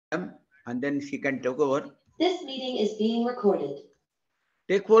and then she can take over. This meeting is being recorded.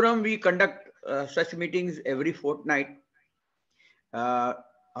 Tech Forum, we conduct such meetings every fortnight.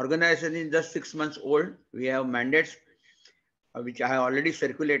 Organization is just 6 months old. We have mandates, which I have already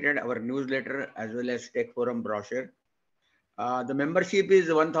circulated, our newsletter as well as Tech Forum brochure. The membership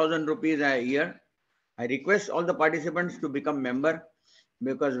is 1,000 rupees a year. I request all the participants to become member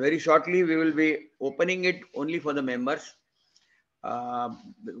because very shortly we will be opening it only for the members.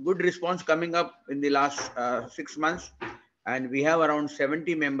 Good response coming up in the last 6 months, and we have around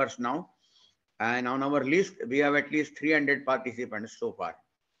 70 members now. And on our list, we have at least 300 participants so far.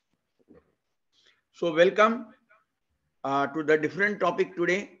 So welcome to the different topic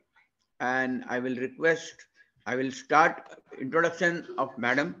today. And I will start introduction of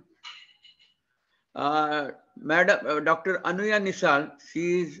Madam. Dr. Anuya Nisal,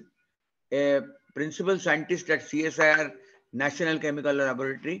 she is a principal scientist at CSIR National Chemical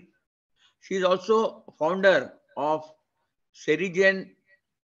Laboratory. She is also founder of Serigen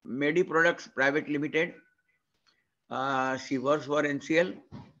Medi Products Private Limited. She works for NCL.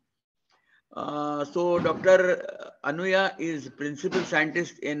 So Dr. Anuya is principal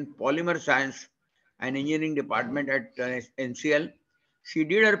scientist in polymer science and engineering department at NCL. She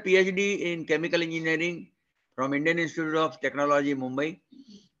did her Ph.D. in chemical engineering from Indian Institute of Technology, Mumbai,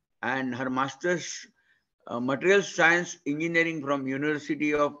 and her master's materials science engineering from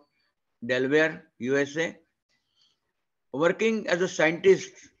University of Delaware, USA. Working as a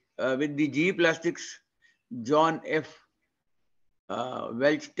scientist with the GE Plastics John F.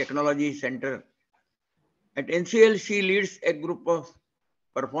 Welch Technology Center. At NCL, she leads a group of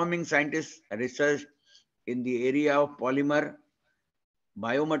performing scientists research in the area of polymer,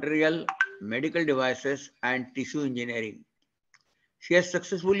 biomaterial, medical devices, and tissue engineering. She has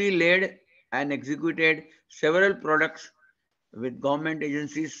successfully led and executed several products with government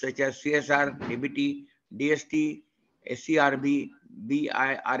agencies such as CSR, DBT, DST, SCRB,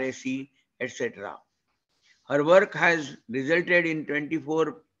 BIRAC, etc. Her work has resulted in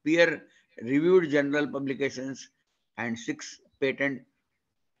 24 peer-reviewed journal publications and 6 patent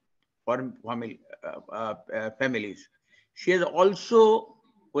families. She has also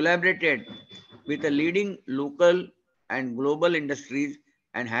collaborated with the leading local and global industries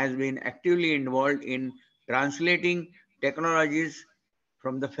and has been actively involved in translating technologies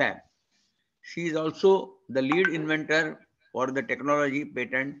from the fab. She is also the lead inventor for the technology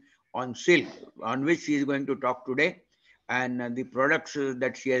patent on silk, on which she is going to talk today, and the products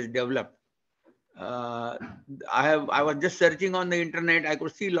that she has developed. I was just searching on the internet. I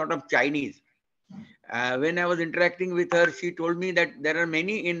could see a lot of Chinese. When I was interacting with her, she told me that there are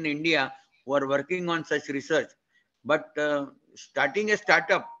many in India who are working on such research, but starting a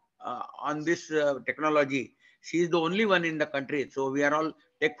startup on this technology, she is the only one in the country. So we are all,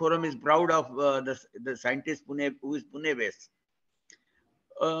 Tech Forum is proud of the scientist Pune, who is Pune based.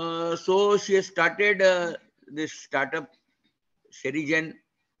 So she has started this startup, Serigen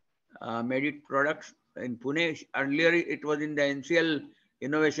Medi Products in Pune. Earlier it was in the NCL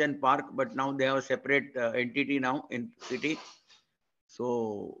Innovation Park, but now they have a separate entity now in city.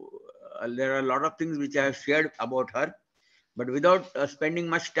 So there are a lot of things which I have shared about her. But without spending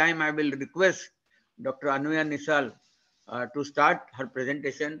much time, I will request Dr. Anuya Nisal to start her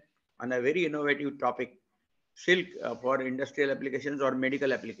presentation on a very innovative topic, silk for industrial applications or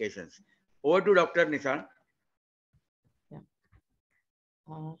medical applications. Over to Dr. Nisal. Yeah.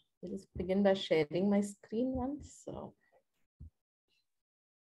 I'll just begin by sharing my screen once. So.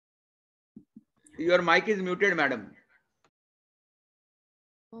 Your mic is muted, madam.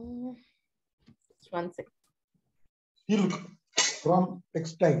 Just one second. Silk from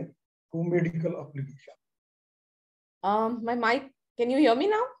textile to medical application. My mic, can you hear me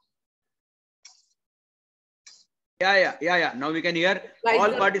now? Yeah. Now we can hear.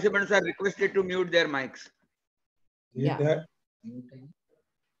 All participants are requested to mute their mics. Yeah.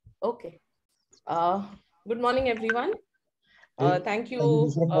 Okay. Good morning, everyone. Thank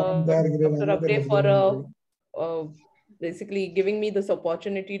you, Dr. Abde, for basically giving me this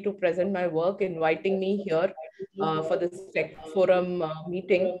opportunity to present my work, inviting me here for this Tech Forum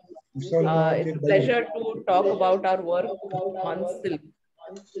meeting. It's a pleasure to talk about our work on silk.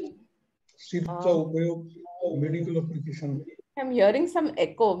 Medical application. I'm hearing some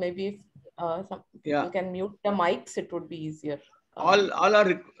echo. Maybe if some people can mute the mics, it would be easier. All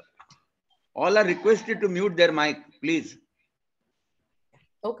are requested to mute their mic, please.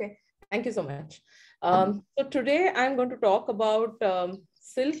 Okay, thank you so much. So today I'm going to talk about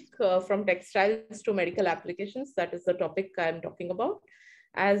silk from textiles to medical applications. That is the topic I'm talking about.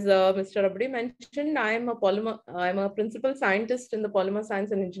 As Mr. Abdi mentioned, I'm a principal scientist in the Polymer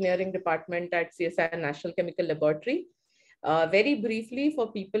Science and Engineering Department at CSIR National Chemical Laboratory. Very briefly,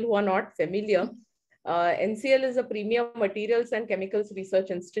 for people who are not familiar, NCL is a premier materials and chemicals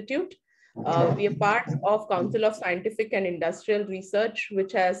research institute. We are part of Council of Scientific and Industrial Research,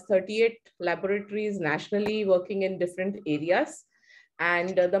 which has 38 laboratories nationally working in different areas.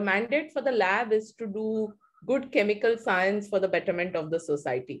 And the mandate for the lab is to do good chemical science for the betterment of the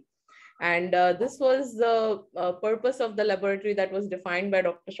society. And this was the purpose of the laboratory that was defined by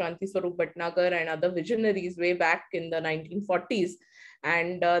Dr. Shanti Swarup Bhatnagar and other visionaries way back in the 1940s.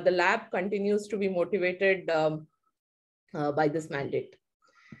 And the lab continues to be motivated by this mandate.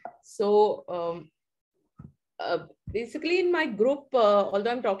 So basically in my group, although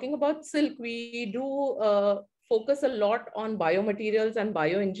I'm talking about silk, we do focus a lot on biomaterials and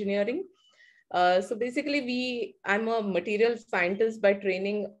bioengineering. So basically, I'm a material scientist by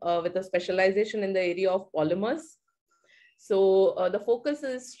training with a specialization in the area of polymers. So the focus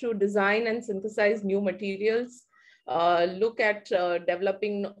is to design and synthesize new materials, look at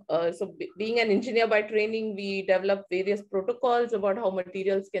developing, being an engineer by training, we develop various protocols about how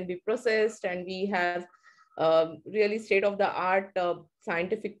materials can be processed, and we have really state-of-the-art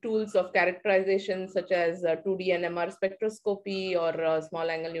scientific tools of characterization such as 2D NMR spectroscopy or small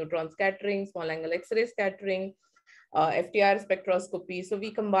angle neutron scattering, small angle X-ray scattering, FTIR spectroscopy. So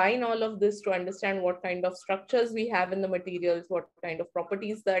we combine all of this to understand what kind of structures we have in the materials, what kind of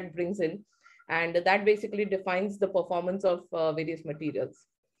properties that brings in, and that basically defines the performance of various materials.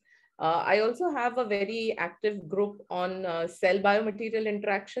 I also have a very active group on cell biomaterial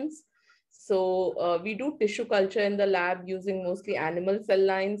interactions. So we do tissue culture in the lab using mostly animal cell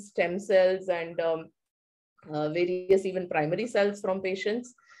lines, stem cells, and various even primary cells from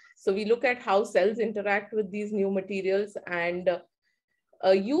patients. So we look at how cells interact with these new materials and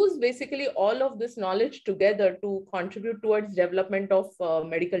use basically all of this knowledge together to contribute towards development of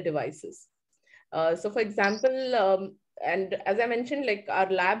medical devices. So for example, and as I mentioned, like our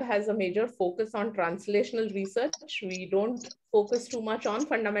lab has a major focus on translational research. We don't focus too much on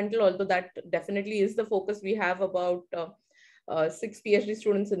fundamental, although that definitely is the focus. We have about 6 PhD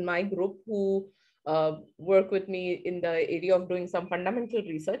students in my group who work with me in the area of doing some fundamental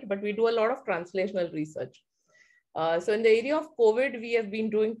research, but we do a lot of translational research. So in the area of COVID, we have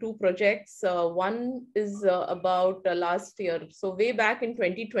been doing 2 projects. One is about last year. So way back in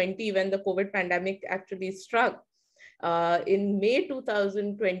 2020, when the COVID pandemic actually struck, in May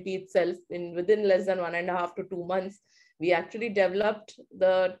 2020 itself, within less than 1.5 to 2 months, we actually developed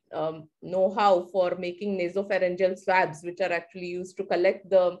the know-how for making nasopharyngeal swabs, which are actually used to collect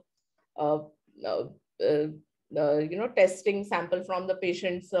the testing sample from the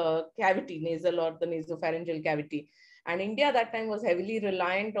patient's cavity, nasal or the nasopharyngeal cavity. And India that time was heavily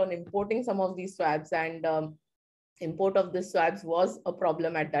reliant on importing some of these swabs, and import of these swabs was a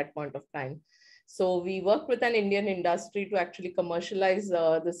problem at that point of time. So we worked with an Indian industry to actually commercialize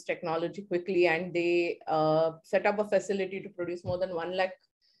this technology quickly, and they set up a facility to produce more than 1 lakh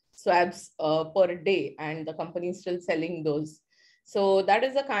swabs per day, and the company is still selling those. So that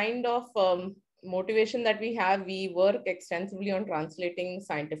is a kind of motivation that we have. We work extensively on translating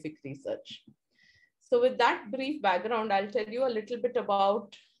scientific research. So with that brief background, I'll tell you a little bit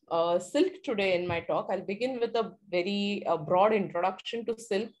about silk today in my talk. I'll begin with a very broad introduction to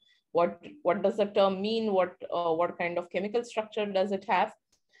silk. What does the term mean? What kind of chemical structure does it have?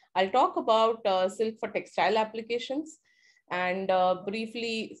 I'll talk about silk for textile applications, and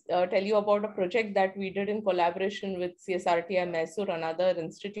briefly tell you about a project that we did in collaboration with CSRTI Mysore, another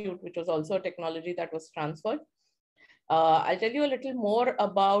institute, which was also a technology that was transferred. I'll tell you a little more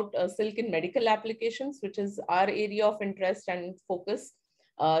about silk in medical applications, which is our area of interest and focus,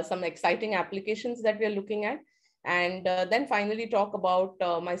 some exciting applications that we are looking at. And then finally talk about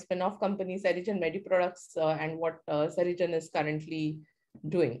my spin-off company, Cerigen Mediproducts, and what Cerigen is currently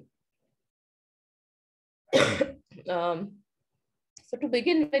doing. So to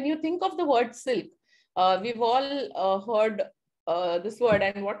begin, when you think of the word silk, we've all heard this word,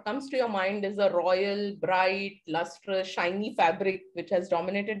 and what comes to your mind is a royal, bright, lustrous, shiny fabric, which has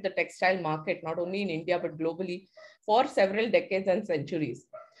dominated the textile market, not only in India, but globally for several decades and centuries.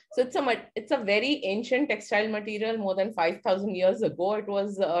 So it's a very ancient textile material. More than 5,000 years ago, it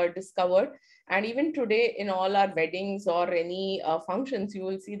was discovered. And even today, in all our weddings or any functions, you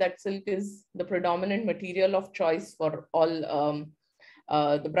will see that silk is the predominant material of choice for all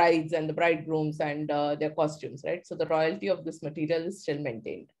the brides and the bridegrooms and their costumes, right? So the royalty of this material is still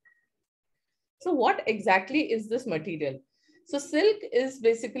maintained. So what exactly is this material? So silk is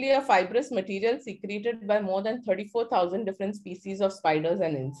basically a fibrous material secreted by more than 34,000 different species of spiders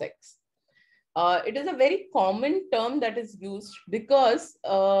and insects. It is a very common term that is used because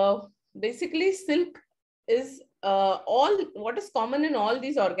basically silk is what is common in all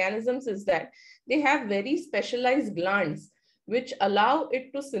these organisms is that they have very specialized glands which allow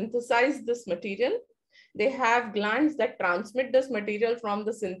it to synthesize this material. They have glands that transmit this material from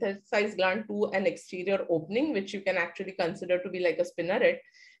the synthesized gland to an exterior opening, which you can actually consider to be like a spinneret.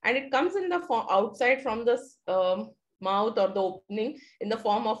 And it comes in the outside from the mouth or the opening in the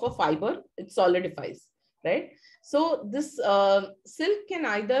form of a fiber. It solidifies, right? So this silk can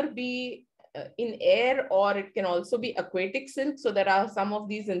either be in air, or it can also be aquatic silk. So there are some of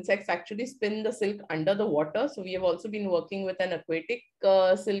these insects actually spin the silk under the water. So we have also been working with an aquatic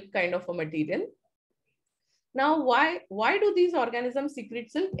silk kind of a material. Now, why do these organisms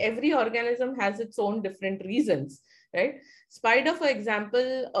secrete silk? Every organism has its own different reasons, right? Spider, for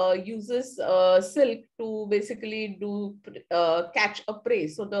example, uses silk to basically catch a prey.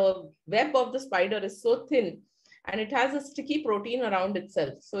 So the web of the spider is so thin and it has a sticky protein around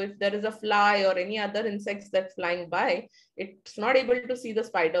itself. So if there is a fly or any other insects that's flying by, it's not able to see the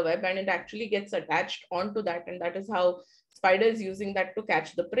spider web and it actually gets attached onto that. And that is how spider is using that to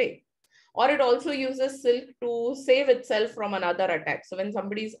catch the prey. Or it also uses silk to save itself from another attack. So when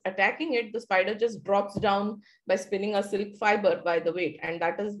somebody is attacking it, the spider just drops down by spinning a silk fiber by the weight. And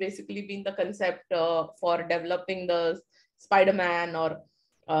that has basically been the concept for developing the Spider-Man or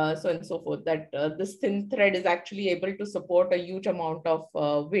so and so forth, that this thin thread is actually able to support a huge amount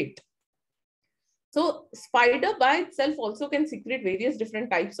of weight. So spider by itself also can secrete various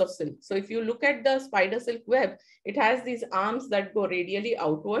different types of silk. So if you look at the spider silk web, it has these arms that go radially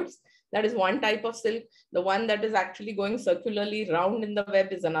outwards. That is one type of silk. The one that is actually going circularly round in the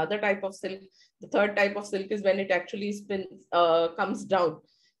web is another type of silk. The third type of silk is when it actually comes down.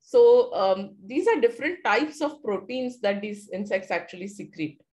 So these are different types of proteins that these insects actually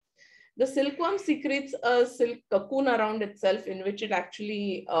secrete. The silkworm secretes a silk cocoon around itself, in which it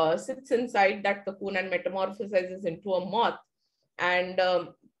actually sits inside that cocoon and metamorphosizes into a moth. And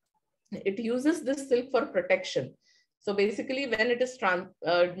it uses this silk for protection. So basically, when it is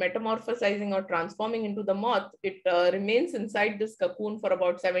metamorphosizing or transforming into the moth, it remains inside this cocoon for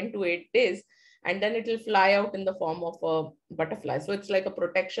about 7 to 8 days. And then it will fly out in the form of a butterfly. So it's like a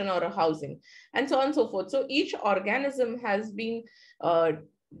protection or a housing, and so on and so forth. So each organism has been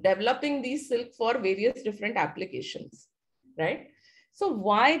developing these silk for various different applications, right? So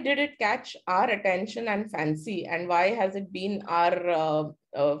why did it catch our attention and fancy, and why has it been our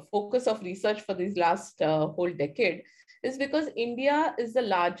focus of research for this last whole decade? Is because India is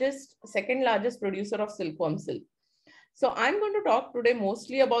the second largest producer of silkworm silk. So I'm going to talk today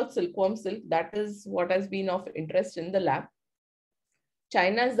mostly about silkworm silk. That is what has been of interest in the lab.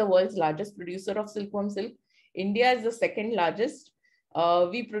 China is the world's largest producer of silkworm silk. India is the second largest.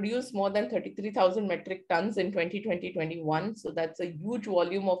 We produce more than 33,000 metric tons in 2020-21. So that's a huge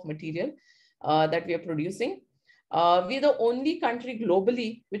volume of material that we are producing. We're the only country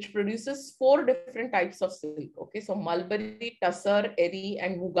globally which produces 4 different types of silk. Okay, so mulberry, tussar, eri,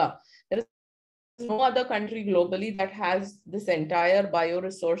 and muga. There is no other country globally that has this entire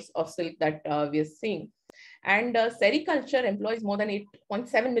bioresource of silk that we are seeing. And sericulture employs more than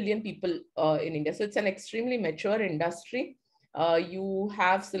 8.7 million people in India. So it's an extremely mature industry. You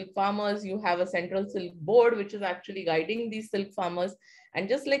have silk farmers, you have a central silk board, which is actually guiding these silk farmers. And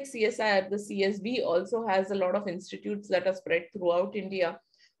just like CSIR, the CSB also has a lot of institutes that are spread throughout India,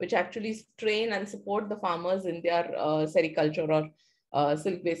 which actually train and support the farmers in their sericulture or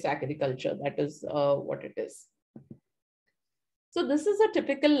silk-based agriculture. That is what it is. So this is a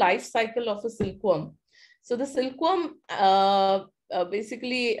typical life cycle of a silkworm. So the silkworm,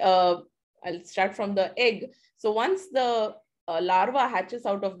 basically, I'll start from the egg. So once the larva hatches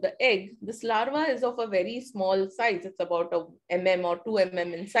out of the egg, this larva is of a very small size. It's about a mm or 2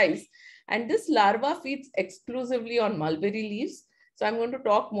 mm in size. And this larva feeds exclusively on mulberry leaves. So I'm going to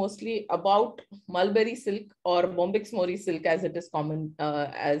talk mostly about mulberry silk, or Bombyx mori silk as it is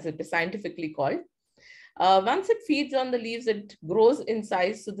as it is scientifically called. Once it feeds on the leaves, it grows in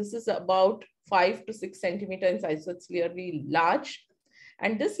size. So this is about 5 to 6 centimeter in size. So it's clearly large.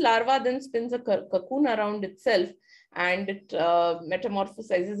 And this larva then spins a cocoon around itself, and it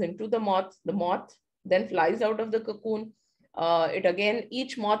metamorphosizes into the moth. The moth then flies out of the cocoon.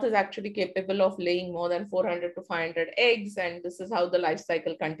 Each moth is actually capable of laying more than 400 to 500 eggs. And this is how the life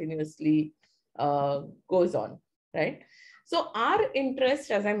cycle continuously goes on, right? So our interest,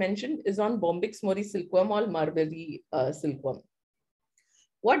 as I mentioned, is on Bombyx mori silkworm or mulberry silkworm.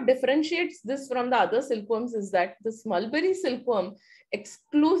 What differentiates this from the other silkworms is that this mulberry silkworm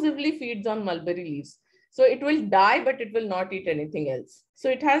exclusively feeds on mulberry leaves. So it will die, but it will not eat anything else. So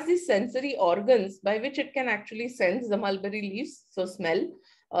it has these sensory organs by which it can actually sense the mulberry leaves. So smell,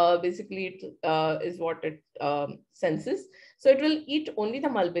 basically it is what it senses. So it will eat only the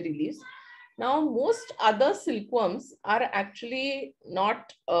mulberry leaves. Now, most other silkworms are actually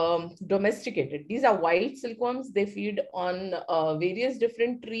not domesticated. These are wild silkworms. They feed on various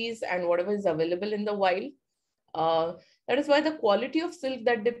different trees and whatever is available in the wild. That is why the quality of silk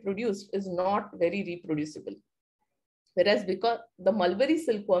that they produce is not very reproducible. Whereas because the mulberry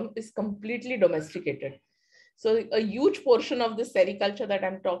silkworm is completely domesticated. So a huge portion of the sericulture that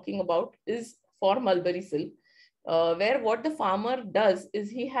I'm talking about is for mulberry silk. Where what the farmer does is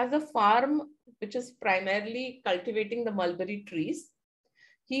he has a farm which is primarily cultivating the mulberry trees.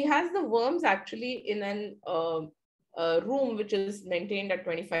 He has the worms actually in an room which is maintained at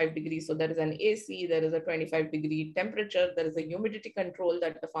 25 degrees. So there is an AC, there is a 25-degree temperature, there is a humidity control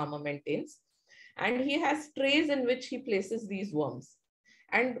that the farmer maintains. And he has trays in which he places these worms.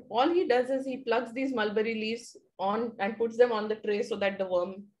 And all he does is he plugs these mulberry leaves on and puts them on the tray so that the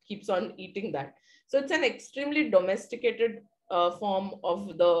worm keeps on eating that. So it's an extremely domesticated form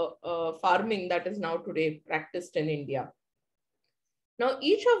of the farming that is now today practiced in India. Now,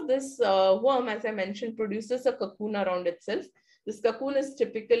 each of this worm, as I mentioned, produces a cocoon around itself. This cocoon is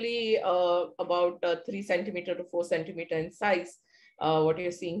typically about 3 centimeter to 4 centimeter in size, what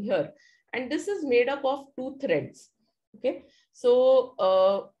you're seeing here. And this is made up of 2 threads. Okay,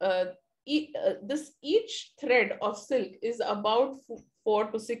 so each thread of silk is about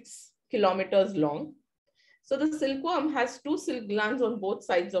 4 to 6 kilometers long. So the silkworm has 2 silk glands on both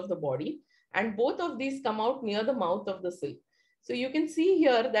sides of the body, and both of these come out near the mouth of the silk. So you can see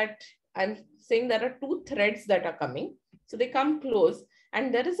here that I'm saying there are 2 threads that are coming. So they come close,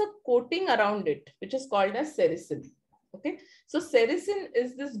 and there is a coating around it, which is called as sericin. Okay, so sericin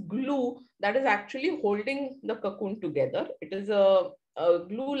is this glue that is actually holding the cocoon together. It is a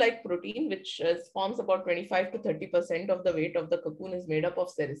glue-like protein which forms about 25 to 30% of the weight of the cocoon is made up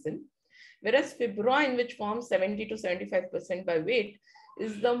of sericin. Whereas fibroin, which forms 70 to 75% by weight,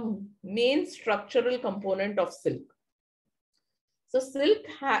 is the main structural component of silk. So silk,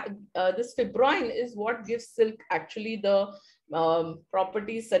 this fibroin is what gives silk actually the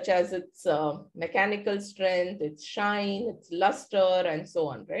properties such as its mechanical strength, its shine, its luster, and so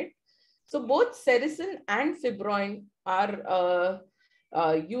on, right? So both sericin and fibroin are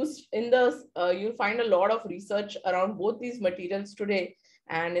used in the, you'll find a lot of research around both these materials today.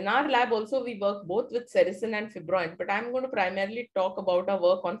 And in our lab also, we work both with sericin and fibroin, but I'm going to primarily talk about our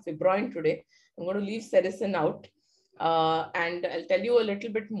work on fibroin today. I'm going to leave sericin out. And I'll tell you a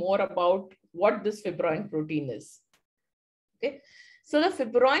little bit more about what this fibroin protein is. Okay, so the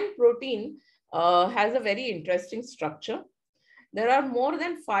fibroin protein has a very interesting structure. There are more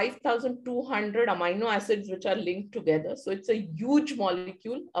than 5,200 amino acids which are linked together. So it's a huge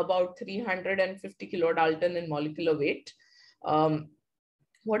molecule, about 350 kilodalton in molecular weight.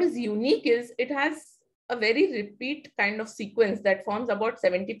 What is unique is it has a very repeat kind of sequence that forms about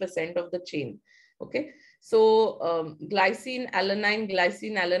 70% of the chain. Okay, so glycine, alanine,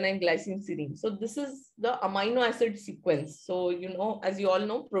 glycine, serine. So this is the amino acid sequence. So, you know, as you all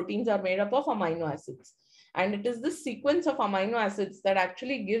know, proteins are made up of amino acids. And it is this sequence of amino acids that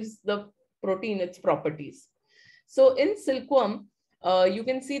actually gives the protein its properties. So in silkworm, you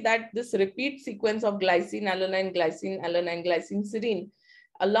can see that this repeat sequence of glycine, alanine, glycine, serine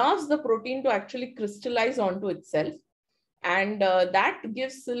allows the protein to actually crystallize onto itself. And that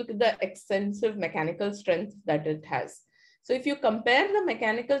gives silk the extensive mechanical strength that it has. So if you compare the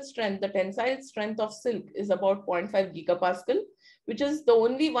mechanical strength, the tensile strength of silk is about 0.5 gigapascal, which is the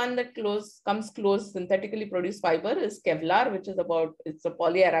only one that comes close synthetically produced fiber is Kevlar, which is about, it's a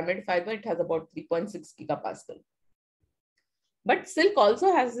polyaramid fiber. It has about 3.6 gigapascal. But silk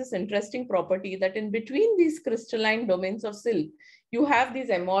also has this interesting property that in between these crystalline domains of silk, you have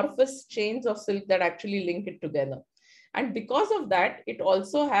these amorphous chains of silk that actually link it together. And because of that, it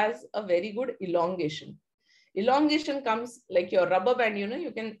also has a very good elongation. Elongation comes like your rubber band, you know,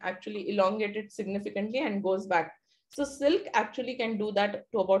 you can actually elongate it significantly and goes back. So silk actually can do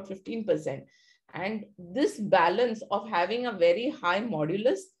that to about 15%. And this balance of having a very high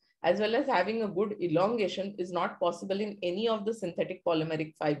modulus as well as having a good elongation is not possible in any of the synthetic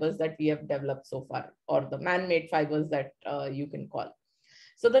polymeric fibers that we have developed so far, or the man-made fibers that you can call.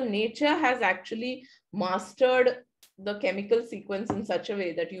 So the nature has actually mastered the chemical sequence in such a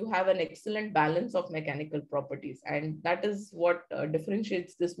way that you have an excellent balance of mechanical properties. And that is what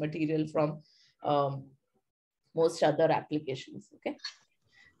differentiates this material from most other applications. Okay.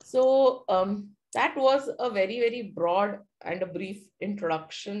 So that was a very, very broad and a brief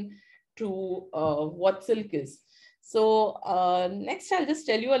introduction to what silk is. So next, I'll just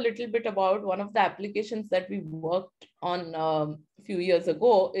tell you a little bit about one of the applications that we worked on a few years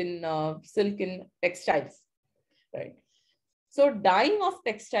ago in silk in textiles, right? So dyeing of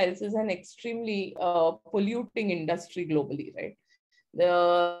textiles is an extremely polluting industry globally, right?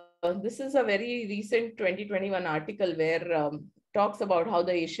 This is a very recent 2021 article where talks about how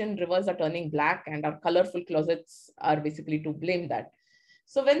the Asian rivers are turning black and our colorful closets are basically to blame that.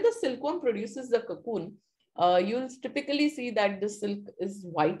 So when the silkworm produces the cocoon, you'll typically see that the silk is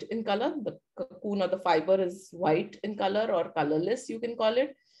white in color. The cocoon or the fiber is white in color or colorless, you can call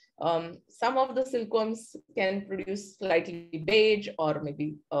it. Some of the silkworms can produce slightly beige or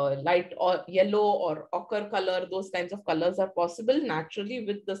maybe light or yellow or ochre color. Those kinds of colors are possible naturally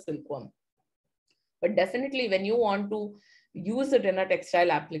with the silkworm. But definitely when you want to use it in a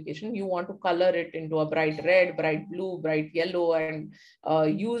textile application, you want to color it into a bright red, bright blue, bright yellow, and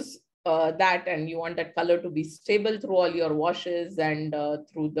use that, and you want that color to be stable through all your washes and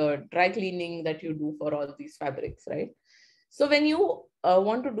through the dry cleaning that you do for all these fabrics, right? So when you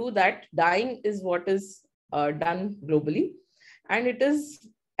want to do that, dyeing is what is done globally, and it is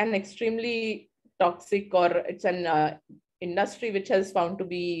an extremely toxic, or it's an industry which has found to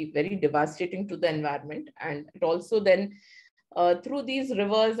be very devastating to the environment. And it also then through these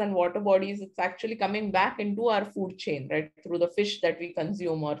rivers and water bodies, it's actually coming back into our food chain, right? Through the fish that we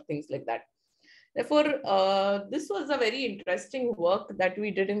consume or things like that. Therefore, this was a very interesting work that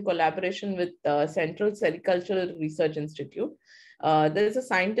we did in collaboration with Central Sericultural Research Institute. There is a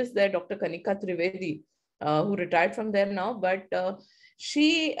scientist there, Dr. Kanika Trivedi, who retired from there now, but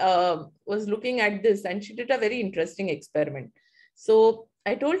she was looking at this and she did a very interesting experiment. So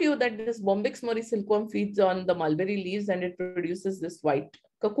I told you that this Bombyx mori silkworm feeds on the mulberry leaves and it produces this white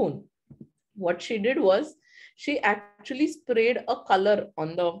cocoon. What she did was she actually sprayed a color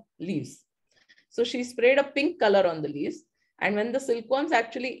on the leaves. So she sprayed a pink color on the leaves. And when the silkworms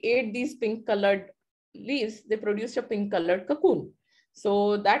actually ate these pink colored leaves, they produced a pink colored cocoon.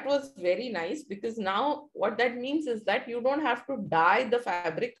 So that was very nice, because now what that means is that you don't have to dye the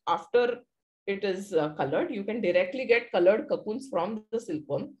fabric after it is colored. You can directly get colored cocoons from the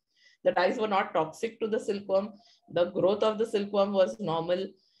silkworm. The dyes were not toxic to the silkworm. The growth of the silkworm was normal.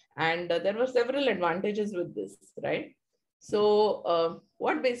 And there were several advantages with this, right? So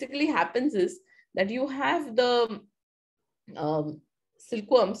what basically happens is that you have the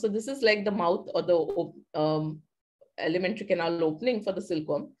silkworm. So this is like the mouth or the alimentary canal opening for the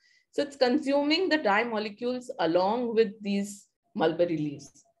silkworm. So it's consuming the dye molecules along with these mulberry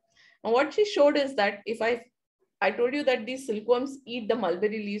leaves. And what she showed is that if I told you that these silkworms eat the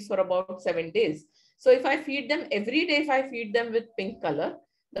mulberry leaves for about 7 days. So if I feed them every day, if I feed them with pink color,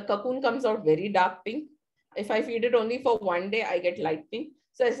 the cocoon comes out very dark pink. If I feed it only for 1 day, I get light pink.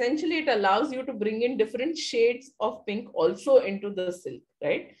 So essentially it allows you to bring in different shades of pink also into the silk,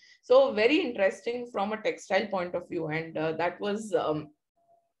 right? So very interesting from a textile point of view. And that was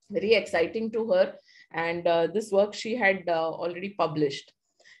very exciting to her. And this work she had already published.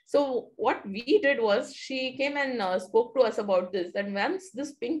 So what we did was she came and spoke to us about this, that once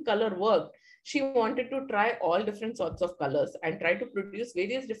this pink color worked, she wanted to try all different sorts of colors and try to produce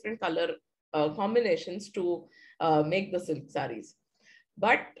various different color combinations to make the silk saris.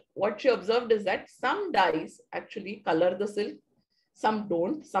 But what she observed is that some dyes actually color the silk, some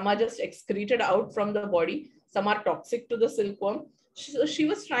don't, some are just excreted out from the body, some are toxic to the silkworm. So she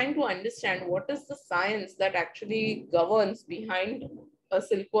was trying to understand what is the science that actually governs behind a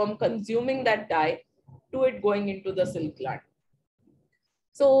silkworm consuming that dye to it going into the silk gland.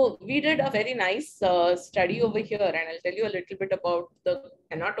 So we did a very nice study over here, and I'll tell you a little bit about the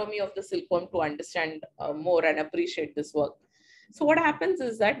anatomy of the silkworm to understand more and appreciate this work. So what happens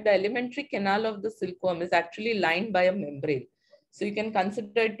is that the alimentary canal of the silkworm is actually lined by a membrane. So you can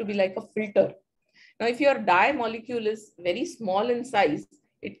consider it to be like a filter. Now, if your dye molecule is very small in size,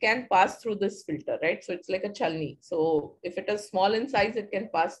 it can pass through this filter, right? So it's like a chalni. So if it is small in size, it can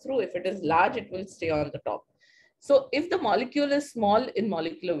pass through. If it is large, it will stay on the top. So if the molecule is small in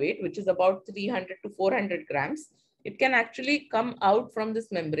molecular weight, which is about 300 to 400 grams, it can actually come out from this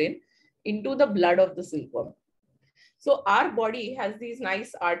membrane into the blood of the silkworm. So our body has these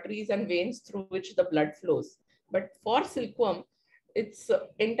nice arteries and veins through which the blood flows. But for silkworm, its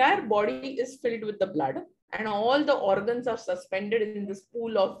entire body is filled with the blood, and all the organs are suspended in this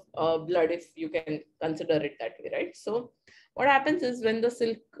pool of blood, if you can consider it that way, right? So what happens is when the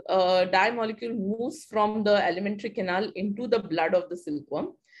silk dye molecule moves from the alimentary canal into the blood of the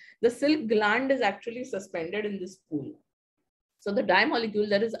silkworm, the silk gland is actually suspended in this pool. So the dye molecule,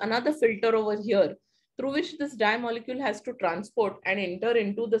 there is another filter over here through which this dye molecule has to transport and enter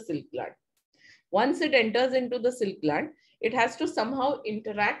into the silk gland. Once it enters into the silk gland, it has to somehow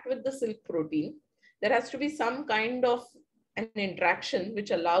interact with the silk protein. There has to be some kind of an interaction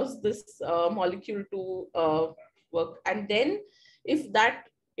which allows this molecule to work. And then if that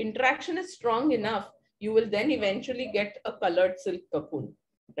interaction is strong enough, you will then eventually get a colored silk cocoon,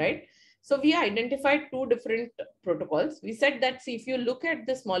 right? So we identified two different protocols. We said that, see, if you look at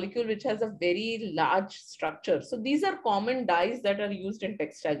this molecule, which has a very large structure. So these are common dyes that are used in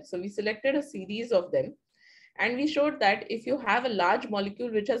textiles. So we selected a series of them. And we showed that if you have a large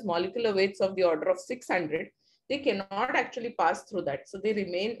molecule, which has molecular weights of the order of 600, they cannot actually pass through that. So they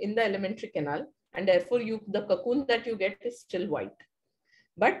remain in the alimentary canal. And therefore, the cocoon that you get is still white.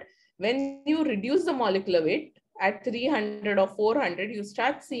 But when you reduce the molecular weight at 300 or 400, you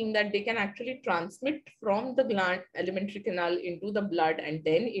start seeing that they can actually transmit from the gland, alimentary canal, into the blood and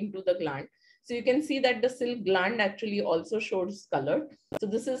then into the gland. So you can see that the silk gland actually also shows color. So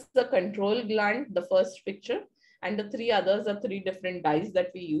this is the control gland, the first picture, and the three others are three different dyes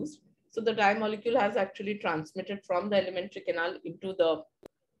that we used. So the dye molecule has actually transmitted from the alimentary canal into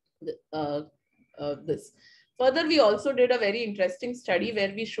this. Further, we also did a very interesting study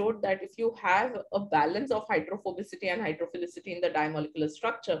where we showed that if you have a balance of hydrophobicity and hydrophilicity in the dye molecular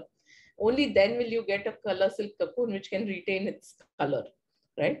structure, only then will you get a color silk cocoon which can retain its color,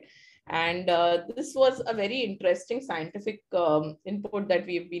 right? And this was a very interesting scientific input that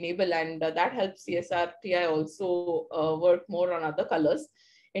we've been able, and that helps CSRTI also work more on other colors.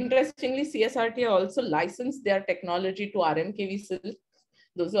 Interestingly, CSRTI also licensed their technology to RMKV Silk.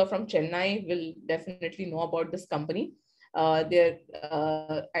 Those who are from Chennai will definitely know about this company. And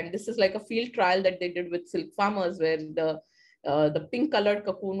this is like a field trial that they did with silk farmers, where the pink colored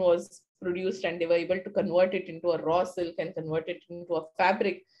cocoon was produced and they were able to convert it into a raw silk and convert it into a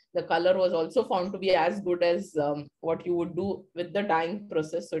fabric. The color was also found to be as good as what you would do with the dyeing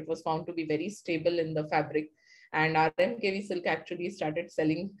process. So it was found to be very stable in the fabric. And RMKV Silk actually started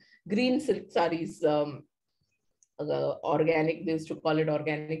selling green silk saris, organic, they used to call it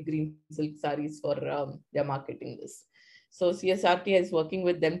organic green silk saris for their marketing this. So CSRT is working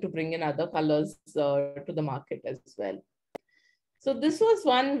with them to bring in other colors to the market as well. So this was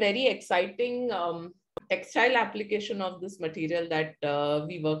one very exciting textile application of this material that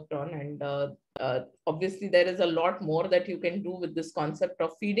we worked on. And obviously there is a lot more that you can do with this concept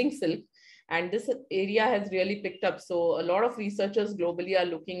of feeding silk. And this area has really picked up. So a lot of researchers globally are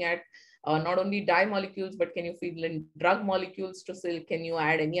looking at not only dye molecules, but can you feed in drug molecules to silk? Can you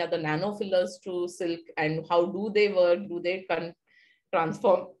add any other nanofillers to silk? And how do they work? Do they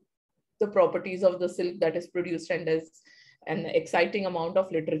transform the properties of the silk that is produced? And there's an exciting amount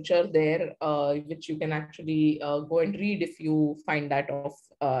of literature there, which you can actually go and read if you find that of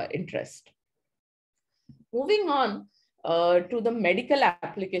interest. Moving on to the medical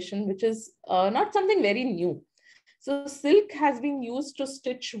application, which is not something very new. So silk has been used to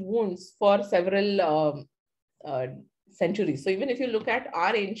stitch wounds for several centuries. So even if you look at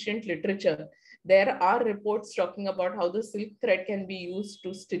our ancient literature, there are reports talking about how the silk thread can be used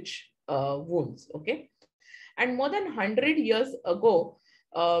to stitch wounds, okay? And more than 100 years ago,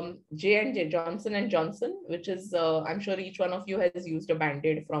 J&J, Johnson & Johnson, which is, I'm sure each one of you has used a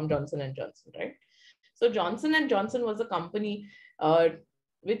Band-Aid from Johnson & Johnson, right? So Johnson & Johnson was a company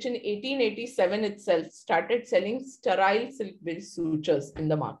which in 1887 itself started selling sterile silk-based sutures in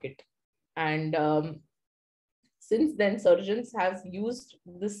the market. And since then, surgeons have used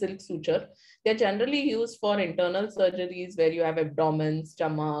the silk suture. They're generally used for internal surgeries where you have abdomen,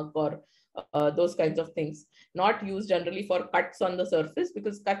 stomach, or those kinds of things. Not used generally for cuts on the surface,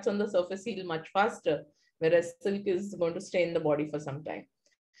 because cuts on the surface heal much faster, whereas silk is going to stay in the body for some time.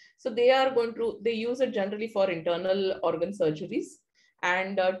 So they use it generally for internal organ surgeries.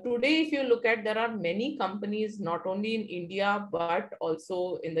 And today, if you look at, there are many companies, not only in India, but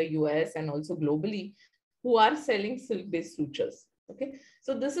also in the US and also globally, who are selling silk-based sutures. Okay,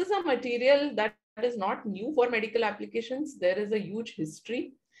 so this is a material that is not new for medical applications. There is a huge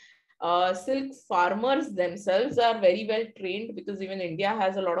history. Silk farmers themselves are very well trained, because even India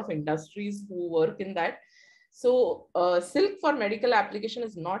has a lot of industries who work in that. So silk for medical application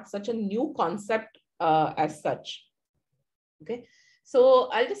is not such a new concept as such. Okay, so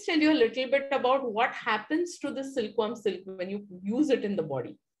I'll just tell you a little bit about what happens to the silkworm silk when you use it in the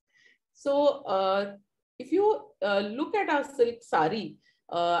body. So if you look at our silk sari,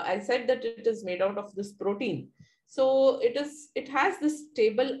 I said that it is made out of this protein. So it has this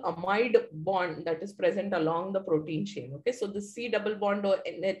stable amide bond that is present along the protein chain. Okay, so the C double bond or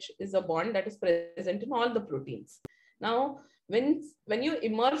NH is a bond that is present in all the proteins. Now, when you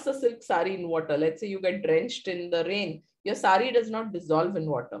immerse a silk sari in water, let's say you get drenched in the rain, your sari does not dissolve in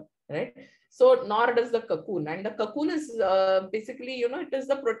water, right? So nor does the cocoon. And the cocoon is basically, you know, it is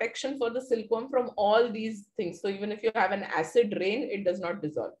the protection for the silkworm from all these things. So even if you have an acid rain, it does not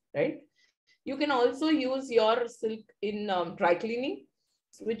dissolve, right? You can also use your silk in dry cleaning,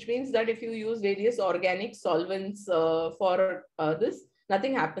 which means that if you use various organic solvents for this,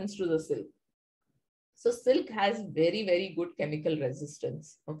 nothing happens to the silk. So silk has very, very good chemical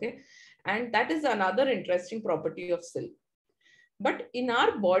resistance. Okay. And that is another interesting property of silk. But in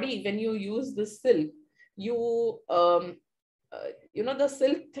our body, when you use the silk, you know, the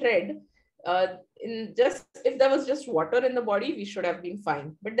silk thread, in just if there was just water in the body, we should have been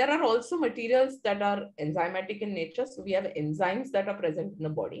fine. But there are also materials that are enzymatic in nature. So we have enzymes that are present in the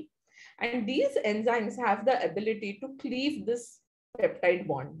body. And these enzymes have the ability to cleave this peptide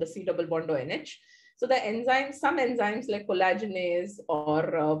bond, the C double bond ONH. So the enzymes, some enzymes like collagenase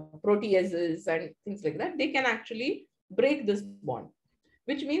or proteases and things like that, they can actually break this bond,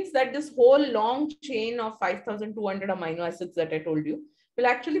 which means that this whole long chain of 5,200 amino acids that I told you will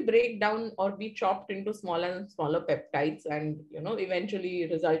actually break down or be chopped into smaller and smaller peptides and, you know, eventually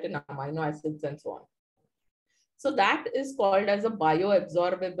result in amino acids and so on. So that is called as a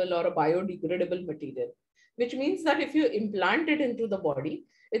bioabsorbable or a biodegradable material, which means that if you implant it into the body,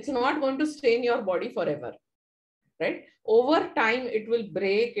 it's not going to stay in your body forever, right? Over time, it will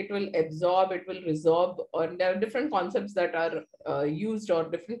break, it will absorb, it will resorb, or there are different concepts that are used or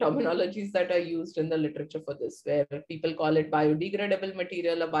different terminologies that are used in the literature for this, where people call it biodegradable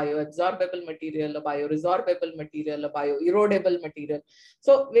material, a bioabsorbable material, a bioresorbable material, a bioerodible material.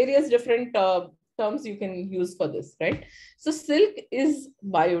 So various different terms you can use for this, right? So silk is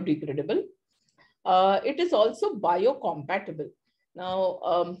biodegradable. It is also biocompatible.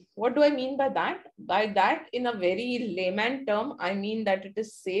 Now, what do I mean by that? By that, in a very layman term, I mean that it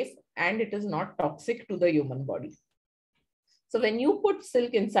is safe and it is not toxic to the human body. So when you put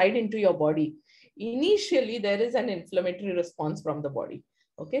silk inside into your body, initially there is an inflammatory response from the body.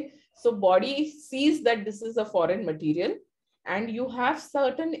 Okay, so body sees that this is a foreign material and you have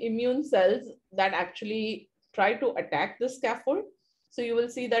certain immune cells that actually try to attack the scaffold. So you will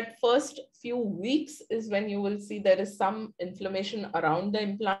see that first few weeks is when you will see there is some inflammation around the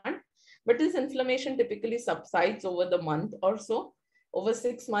implant, but this inflammation typically subsides over the month or so. Over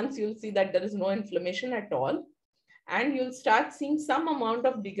 6 months, you'll see that there is no inflammation at all. And you'll start seeing some amount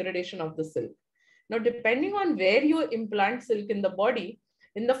of degradation of the silk. Now, depending on where you implant silk in the body,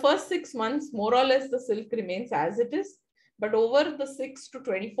 in the first 6 months, more or less the silk remains as it is. But over the 6 to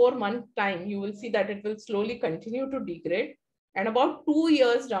 24 month time, you will see that it will slowly continue to degrade. And about 2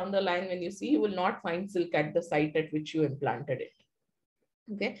 years down the line, when you see, you will not find silk at the site at which you implanted it.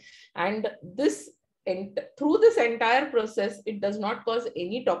 Okay. And this, through this entire process, it does not cause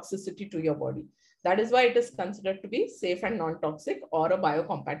any toxicity to your body. That is why it is considered to be safe and non-toxic or a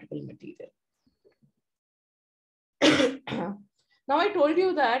biocompatible material. Now, I told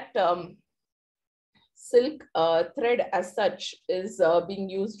you that silk thread as such is being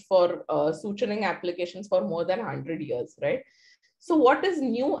used for suturing applications for more than 100 years, right? So what is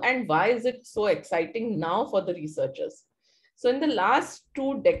new and why is it so exciting now for the researchers? So in the last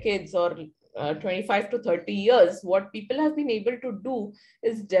 2 decades or 25 to 30 years, what people have been able to do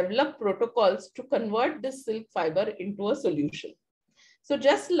is develop protocols to convert this silk fiber into a solution. So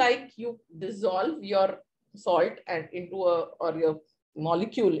just like you dissolve your salt and into or your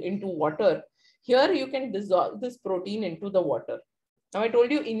molecule into water, here you can dissolve this protein into the water. Now I told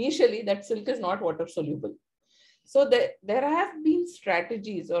you initially that silk is not water soluble. So there have been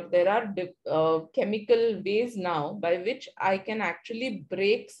strategies or there are chemical ways now by which I can actually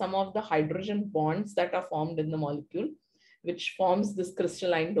break some of the hydrogen bonds that are formed in the molecule, which forms this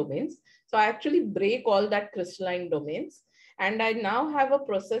crystalline domains. So I actually break all that crystalline domains. And I now have a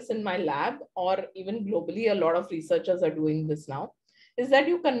process in my lab, or even globally, a lot of researchers are doing this now, is that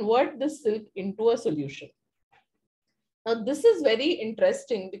you convert the silk into a solution. Now, this is very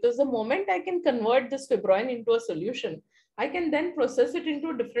interesting because the moment I can convert this fibroin into a solution, I can then process it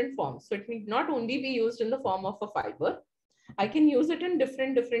into different forms. So it need not only be used in the form of a fiber, I can use it in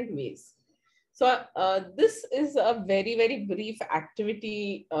different ways. So this is a very, very brief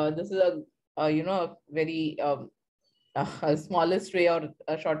activity. This is a very smallest way or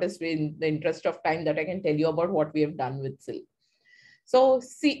a shortest way in the interest of time that I can tell you about what we have done with silk. So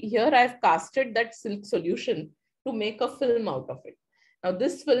see here, I've casted that silk solution to make a film out of it. Now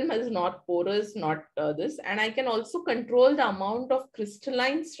this film is not porous, not this, and I can also control the amount of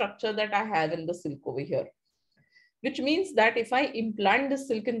crystalline structure that I have in the silk over here. which means that if I implant the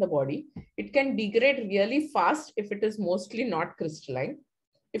silk in the body, it can degrade really fast if it is mostly not crystalline.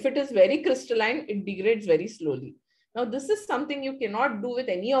 If it is very crystalline, it degrades very slowly. Now, this is something you cannot do with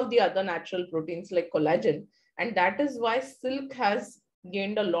any of the other natural proteins like collagen. And that is why silk has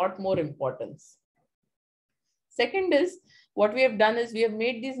gained a lot more importance. Second is, what we have done is we have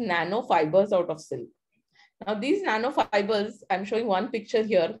made these nanofibers out of silk. Now, these nanofibers, I'm showing one picture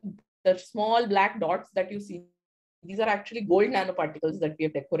here, the small black dots that you see, these are actually gold nanoparticles that we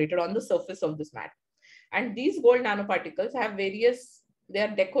have decorated on the surface of this mat. And these gold nanoparticles have various, they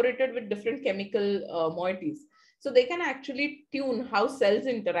are decorated with different chemical moieties. So they can actually tune how cells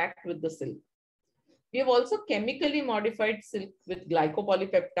interact with the silk. We have also chemically modified silk with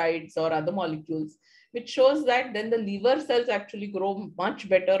glycopolypeptides or other molecules, which shows that then the liver cells actually grow much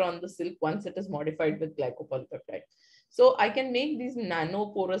better on the silk once it is modified with glycopolypeptide. So I can make these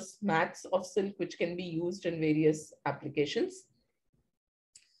nanoporous mats of silk, which can be used in various applications.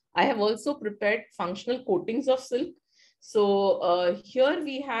 I have also prepared functional coatings of silk. So here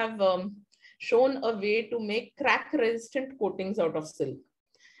we have shown a way to make crack-resistant coatings out of silk.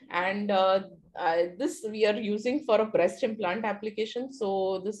 And this we are using for a breast implant application.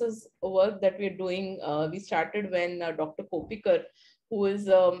 So this is a work that we're doing. We started when Dr. Kopikar, who is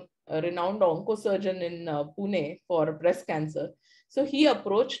a renowned oncosurgeon in Pune for breast cancer. So he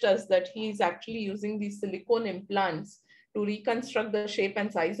approached us that he's actually using these silicone implants to reconstruct the shape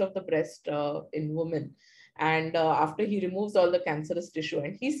and size of the breast in women. And after he removes all the cancerous tissue,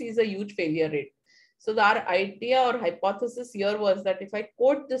 and he sees a huge failure rate. So our idea or hypothesis here was that if I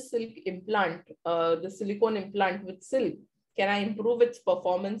coat the silk implant, the silicone implant with silk, can I improve its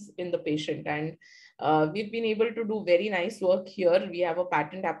performance in the patient? And we've been able to do very nice work here. We have a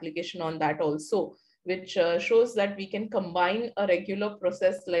patent application on that also, which shows that we can combine a regular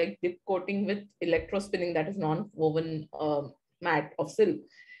process like dip coating with electrospinning, that is non-woven mat of silk,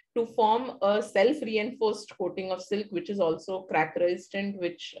 to form a self-reinforced coating of silk, which is also crack resistant,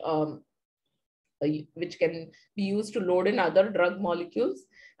 which can be used to load in other drug molecules.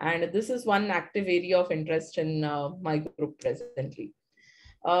 And this is one active area of interest in my group presently.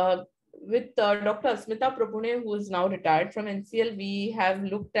 With Dr. Asmita Prabhune, who is now retired from NCL, we have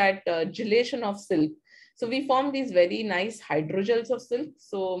looked at gelation of silk. So we form these very nice hydrogels of silk.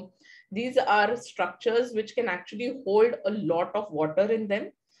 So these are structures which can actually hold a lot of water in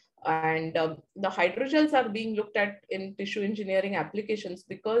them. And the hydrogels are being looked at in tissue engineering applications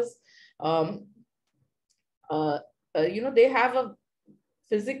because they have a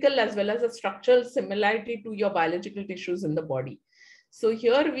physical as well as a structural similarity to your biological tissues in the body. So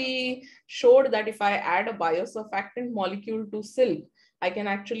here we showed that if I add a biosurfactant molecule to silk, I can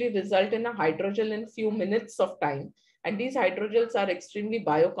actually result in a hydrogel in few minutes of time. And these hydrogels are extremely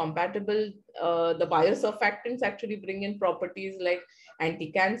biocompatible. The biosurfactants actually bring in properties like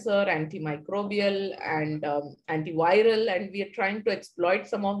anti-cancer, antimicrobial, and antiviral. And we are trying to exploit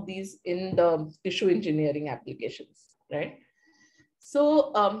some of these in the tissue engineering applications, right?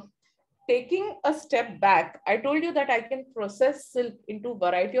 So taking a step back, I told you that I can process silk into a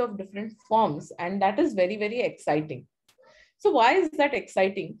variety of different forms, and that is very, very exciting. So why is that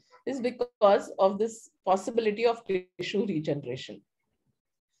exciting? Is because of this possibility of tissue regeneration.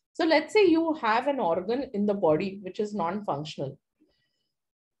 So let's say you have an organ in the body which is non-functional.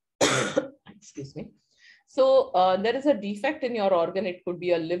 Excuse me. So there is a defect in your organ. It could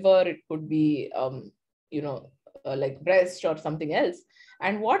be a liver, it could be, like breast or something else.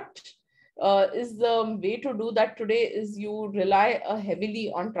 And what is the way to do that today is you rely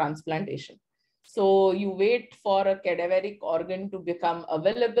heavily on transplantation. So you wait for a cadaveric organ to become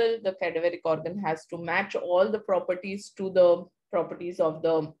available. The cadaveric organ has to match all the properties to the properties of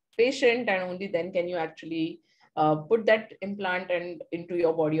the patient, and only then can you actually put that implant into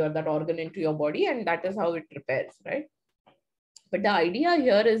your body, or that organ into your body, and that is how it repairs, right? But the idea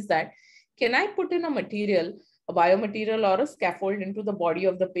here is that, can I put in a material, a biomaterial or a scaffold into the body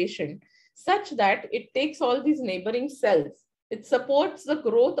of the patient such that it takes all these neighboring cells, it supports the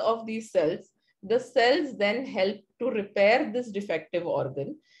growth of these cells. The cells then help to repair this defective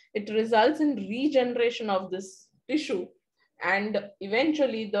organ. It results in regeneration of this tissue, and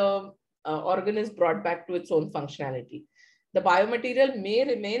eventually the organ is brought back to its own functionality. The biomaterial may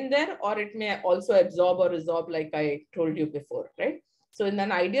remain there, or it may also absorb or resorb, like I told you before, right? So in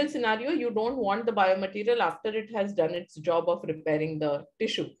an ideal scenario, you don't want the biomaterial after it has done its job of repairing the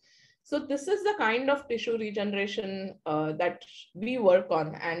tissue. So this is the kind of tissue regeneration that we work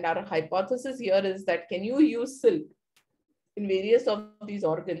on. And our hypothesis here is that, can you use silk in various of these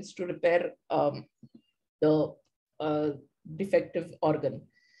organs to repair the defective organ?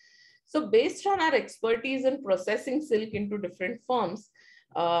 So based on our expertise in processing silk into different forms,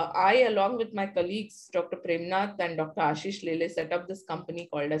 I, along with my colleagues, Dr. Premnath and Dr. Ashish Lele, set up this company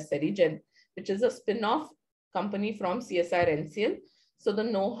called as Serigen, which is a spin-off company from CSIR NCL. So the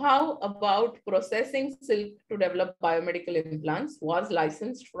know-how about processing silk to develop biomedical implants was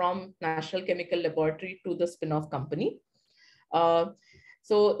licensed from National Chemical Laboratory to the spin-off company.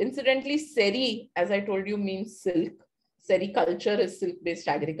 So incidentally, seri, as I told you, means silk. Sericulture is silk-based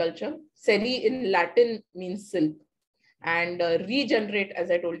agriculture. Seri in Latin means silk. And regenerate, as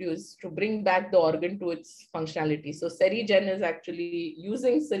I told you, is to bring back the organ to its functionality. So Serigen is actually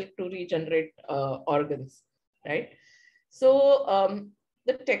using silk to regenerate organs, right? So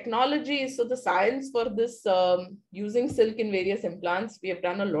the technology, so the science for this using silk in various implants, we have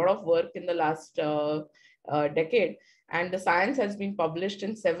done a lot of work in the last decade. And the science has been published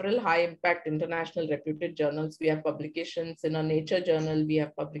in several high impact international reputed journals. We have publications in a Nature journal. We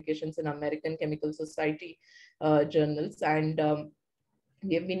have publications in American Chemical Society journals. And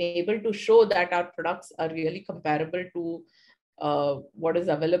we have been able to show that our products are really comparable to what is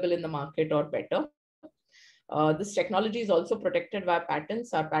available in the market or better. This technology is also protected by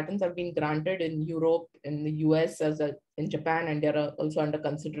patents. Our patents have been granted in Europe, in the US, in Japan, and they are also under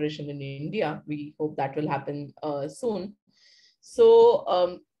consideration in India. We hope that will happen soon.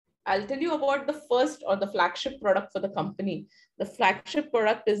 So I'll tell you about the first or the flagship product for the company. The flagship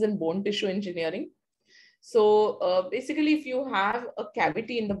product is in bone tissue engineering. So basically, if you have a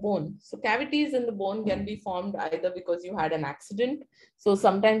cavity in the bone, so cavities in the bone can be formed either because you had an accident. So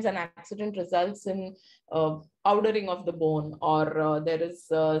sometimes an accident results in powdering of the bone, or there is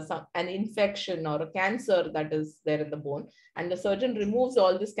an infection or a cancer that is there in the bone, and the surgeon removes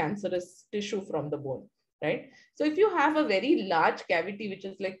all this cancerous tissue from the bone, right? So if you have a very large cavity, which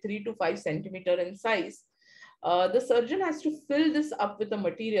is like 3 to 5 centimeter in size, the surgeon has to fill this up with a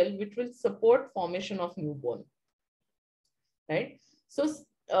material which will support formation of new bone, right? So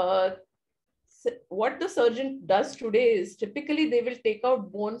what the surgeon does today is typically they will take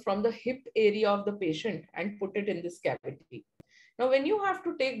out bone from the hip area of the patient and put it in this cavity. Now, when you have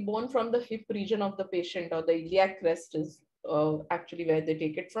to take bone from the hip region of the patient, or the iliac crest is actually where they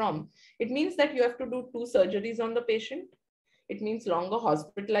take it from, it means that you have to do 2 surgeries on the patient. It means longer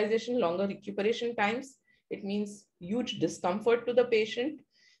hospitalization, longer recuperation times. It means huge discomfort to the patient.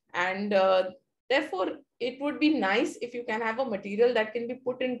 And therefore, it would be nice if you can have a material that can be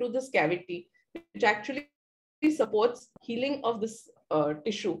put into this cavity, which actually supports healing of this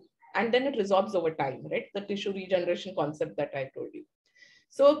tissue. And then it resolves over time, right? The tissue regeneration concept that I told you.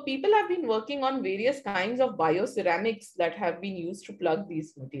 So people have been working on various kinds of bioceramics that have been used to plug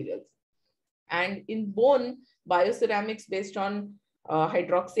these materials. And in bone, bioceramics based on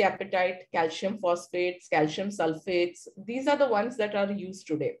hydroxyapatite, calcium phosphates, calcium sulfates, these are the ones that are used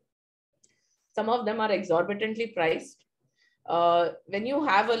today. Some of them are exorbitantly priced. When you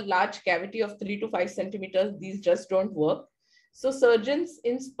have a large cavity of 3 to 5 centimeters, these just don't work. So surgeons,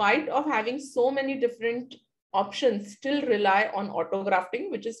 in spite of having so many different options, still rely on autografting,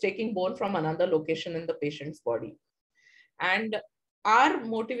 which is taking bone from another location in the patient's body. And our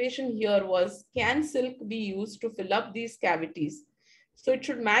motivation here was, can silk be used to fill up these cavities? So it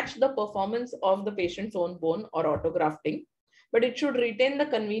should match the performance of the patient's own bone or autografting, but it should retain the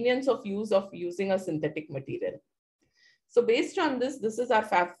convenience of using a synthetic material. So based on this, this is our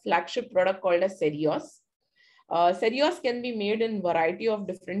flagship product called as Serios. Serios can be made in variety of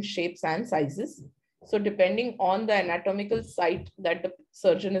different shapes and sizes. So depending on the anatomical site that the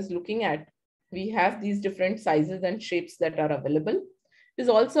surgeon is looking at, we have these different sizes and shapes that are available. It is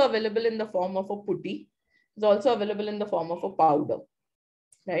also available in the form of a putty. It's also available in the form of a powder,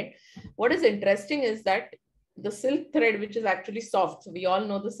 right? What is interesting is that the silk thread, which is actually soft, so we all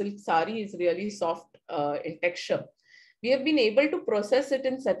know the silk sari is really soft in texture. We have been able to process it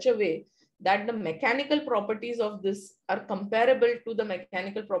in such a way that the mechanical properties of this are comparable to the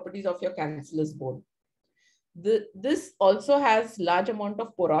mechanical properties of your cancellous bone. This also has large amount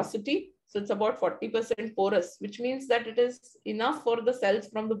of porosity. So it's about 40% porous, which means that it is enough for the cells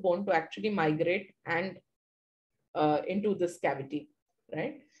from the bone to actually migrate and into this cavity,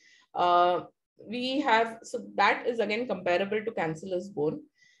 right? So that is again comparable to cancellous bone.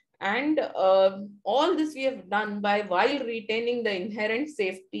 And all this we have done while retaining the inherent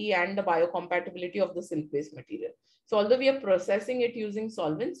safety and the biocompatibility of the silk-based material. So although we are processing it using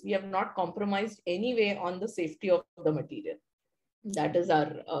solvents, we have not compromised any way on the safety of the material. That is our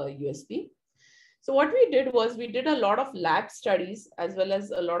USP. So what we did was we did a lot of lab studies as well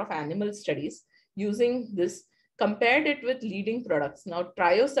as a lot of animal studies using this compared it with leading products. Now,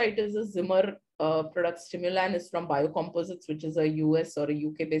 Triosite is a Zimmer product. Stimulan is from Biocomposites, which is a US or a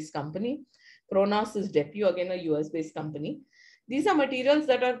UK-based company. Kronos is Depu, again a US-based company. These are materials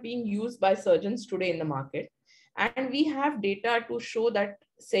that are being used by surgeons today in the market. And we have data to show that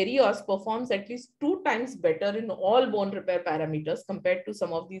Serios performs at least 2 times better in all bone repair parameters compared to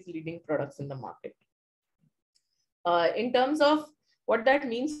some of these leading products in the market. In terms of what that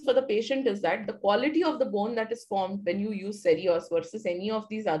means for the patient is that the quality of the bone that is formed when you use Serios versus any of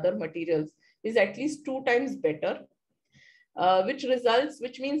these other materials is at least 2 times better,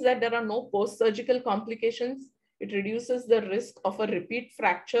 which means that there are no post-surgical complications. It reduces the risk of a repeat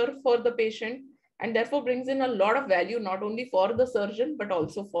fracture for the patient, and therefore brings in a lot of value, not only for the surgeon, but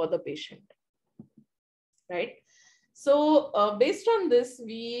also for the patient, right? So based on this,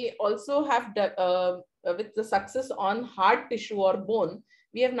 we also have, with the success on hard tissue or bone,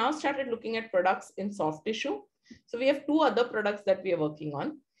 we have now started looking at products in soft tissue. So we have 2 other products that we are working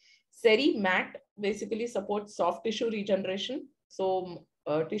on. Seri Mat basically supports soft tissue regeneration. So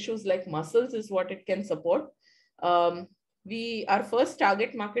tissues like muscles is what it can support. Our first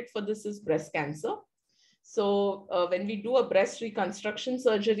target market for this is breast cancer. So when we do a breast reconstruction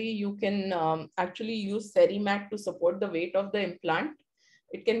surgery, you can actually use Seri Mat to support the weight of the implant.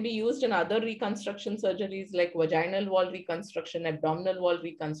 It can be used in other reconstruction surgeries like vaginal wall reconstruction, abdominal wall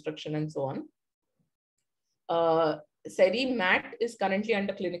reconstruction, and so on. Seri Mat is currently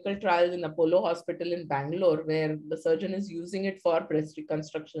under clinical trials in Apollo Hospital in Bangalore, where the surgeon is using it for breast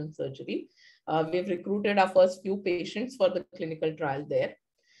reconstruction surgery. We've recruited our first few patients for the clinical trial there.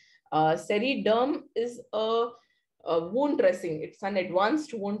 Seri Derm is a wound dressing. It's an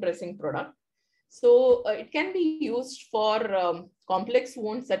advanced wound dressing product. So it can be used for complex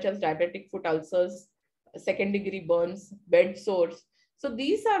wounds such as diabetic foot ulcers, second-degree burns, bed sores. So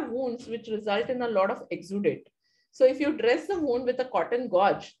these are wounds which result in a lot of exudate. So if you dress the wound with a cotton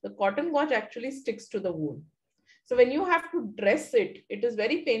gauze, the cotton gauze actually sticks to the wound. So when you have to dress it, it is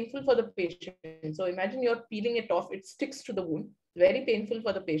very painful for the patient. So imagine you're peeling it off, it sticks to the wound, very painful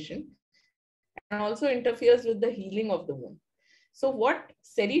for the patient, and also interferes with the healing of the wound. So what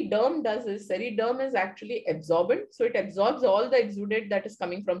Seri Derm does is, Seri Derm is actually absorbent. So it absorbs all the exudate that is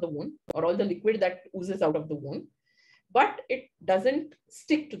coming from the wound, or all the liquid that oozes out of the wound, but it doesn't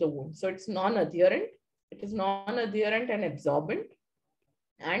stick to the wound. So it's non-adherent. It is non-adherent and absorbent.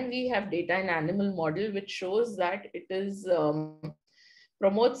 And we have data in animal model which shows that it is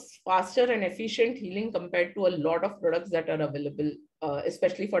promotes faster and efficient healing compared to a lot of products that are available,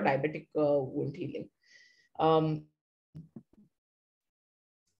 especially for diabetic wound healing.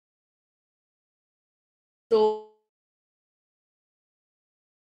 So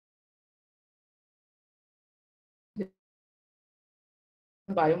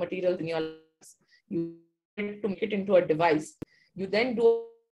biomaterials in your labs, you to make it into a device. You then do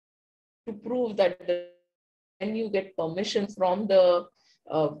to prove that then you get permissions from the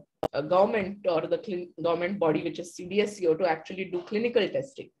government or the government body, which is CDSCO, to actually do clinical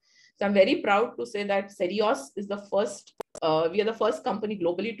testing. So I'm very proud to say that Serios is the first, we are the first company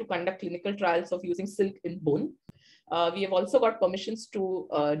globally to conduct clinical trials of using silk in bone. We have also got permissions to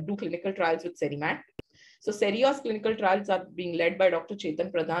do clinical trials with Serimat. So Serios clinical trials are being led by Dr.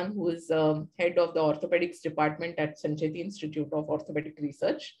 Chetan Pradhan, who is head of the orthopedics department at Sancheti Institute of Orthopedic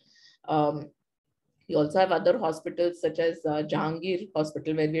Research. We also have other hospitals such as Jahangir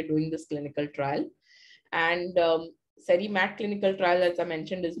Hospital, where we are doing this clinical trial. And Serimat clinical trial, as I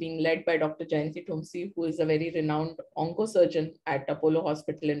mentioned, is being led by Dr. Jayanti Tumsi, who is a very renowned oncosurgeon at Apollo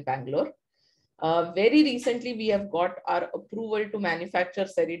Hospital in Bangalore. Very recently, we have got our approval to manufacture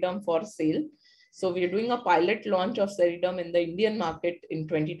Seriderm for sale. So we are doing a pilot launch of Seriderm in the Indian market in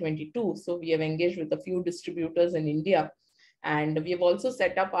 2022. So we have engaged with a few distributors in India. And we have also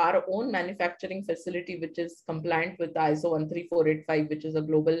set up our own manufacturing facility, which is compliant with ISO 13485, which is a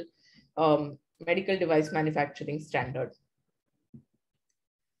global medical device manufacturing standard.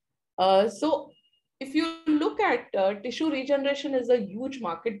 So if you look at tissue regeneration is a huge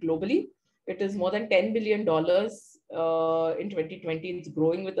market globally. It is more than $10 billion in 2020. It's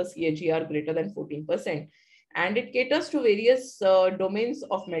growing with a CAGR greater than 14%. And it caters to various domains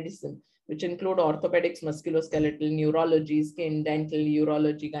of medicine, which include orthopedics, musculoskeletal, neurology, skin, dental,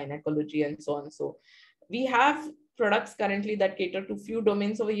 urology, gynecology, and so on. So we have products currently that cater to few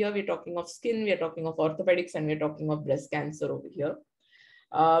domains over here. We're talking of skin, we're talking of orthopedics, and we're talking of breast cancer over here.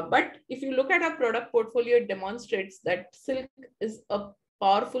 But if you look at our product portfolio, it demonstrates that silk is a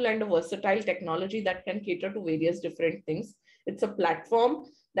powerful and a versatile technology that can cater to various different things. It's a platform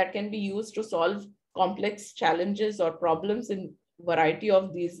that can be used to solve complex challenges or problems in variety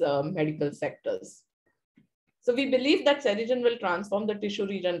of these medical sectors. So we believe that Serigen will transform the tissue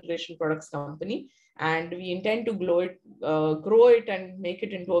regeneration products company, and we intend to grow it and make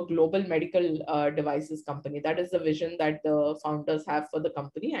it into a global medical devices company. That is the vision that the founders have for the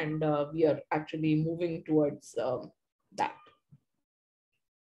company, and we are actually moving towards that.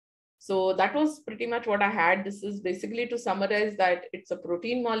 So that was pretty much what I had. This is basically to summarize that it's a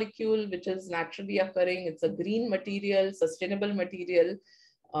protein molecule which is naturally occurring. It's a green material, sustainable material,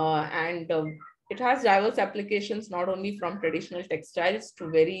 and it has diverse applications, not only from traditional textiles to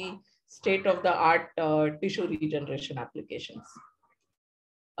very state-of-the-art tissue regeneration applications.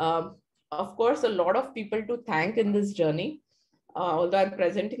 Of course, a lot of people to thank in this journey. Although I'm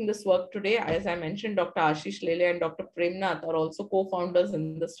presenting this work today, as I mentioned, Dr. Ashish Lele and Dr. Premnath are also co-founders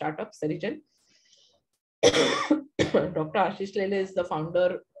in the startup Serigen. Dr. Ashish Lele is the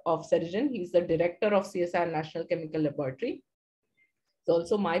founder of Serigen. He's the director of CSIR National Chemical Laboratory. He's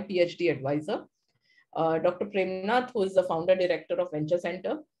also my PhD advisor. Dr. Premnath, who is the founder director of Venture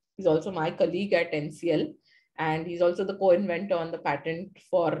Center, he's also my colleague at NCL, and he's also the co-inventor on the patent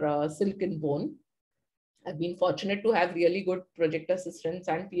for silk and bone. I've been fortunate to have really good project assistants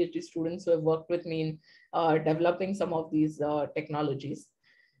and PhD students who have worked with me in developing some of these technologies.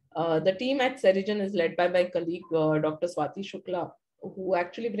 The team at Serigen is led by my colleague, Dr. Swati Shukla, who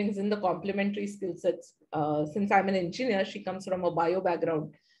actually brings in the complementary skill sets. Since I'm an engineer, she comes from a bio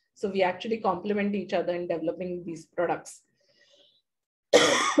background. So we actually complement each other in developing these products.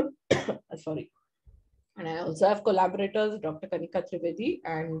 Sorry. And I also have collaborators, Dr. Kanika Trivedi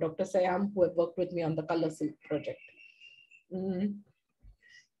and Dr. Sayam, who have worked with me on the Color Silk project.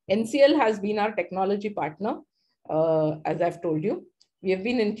 NCL has been our technology partner, as I've told you. We have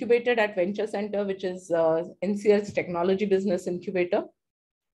been incubated at Venture Center, which is NCL's technology business incubator.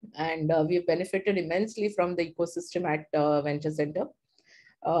 And we have benefited immensely from the ecosystem at Venture Center.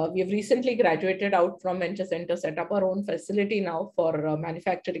 We have recently graduated out from Venture Center, set up our own facility now for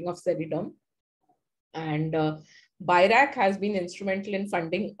manufacturing of Seriderm. And BIRAC has been instrumental in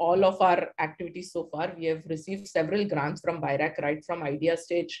funding all of our activities so far. We have received several grants from BIRAC, right from idea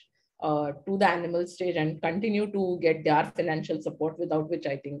stage to the animal stage, and continue to get their financial support, without which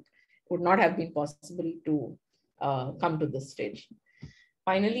I think would not have been possible to come to this stage.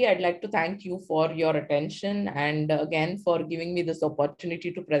 Finally, I'd like to thank you for your attention and again for giving me this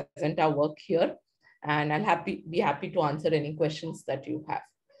opportunity to present our work here. And I'll be happy to answer any questions that you have.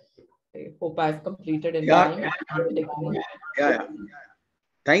 I hope I've completed in time. Yeah.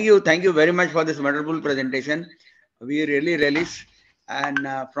 Thank you very much for this wonderful presentation. We really relish, and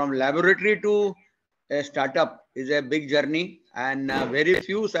from laboratory to a startup is a big journey, and very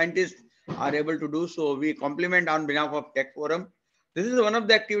few scientists are able to do so. We compliment on behalf of Tech Forum. This is one of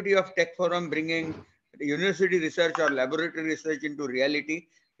the activity of Tech Forum, bringing university research or laboratory research into reality,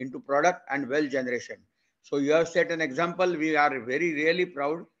 into product and wealth generation. So you have set an example. We are really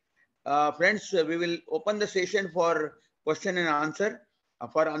proud. Friends, we will open the session for question and answer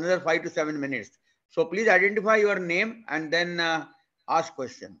for another 5 to 7 minutes. So please identify your name and then ask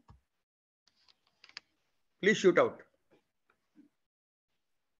question. Please shoot out.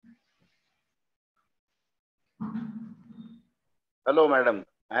 Hello, madam.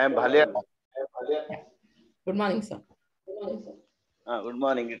 I am Bhalia. Good morning, sir. Good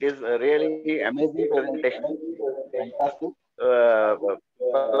morning. It is a really amazing presentation. Fantastic.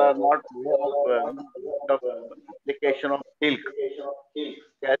 People are not aware of application of silk.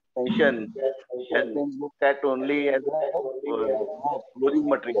 As mentioned, has been looked at only as a clothing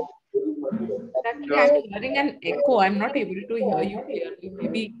material. Actually, I'm hearing an echo. I'm not able to hear you clearly.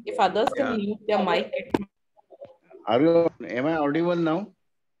 Maybe if others can mute their mic. Am I audible now?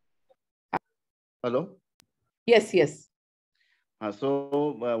 Hello? Yes.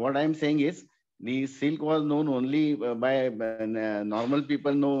 So what I'm saying is, the silk was known only by normal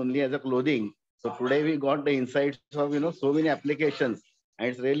people, know only as a clothing. So today we got the insights of so many applications, and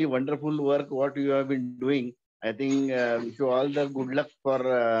it's really wonderful work what you have been doing. I think wish you all the good luck for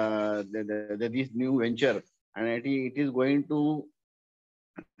this new venture, and it is going to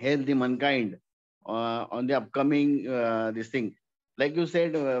help the mankind on the upcoming this thing. Like you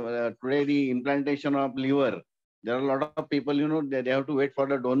said, today the implantation of liver, there are a lot of people, they have to wait for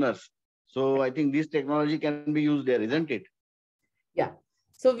the donors. So I think this technology can be used there, isn't it? Yeah.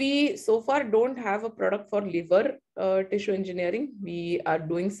 So we so far don't have a product for liver tissue engineering. We are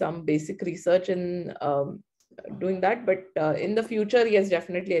doing some basic research in doing that. But in the future, yes,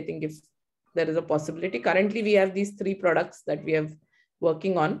 definitely, I think if there is a possibility. Currently, we have these 3 products that we have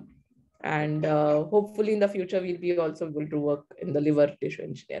working on. And hopefully in the future, we'll be also able to work in the liver tissue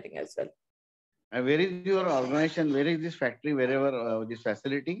engineering as well. And where is your organization? Where is this factory? Wherever this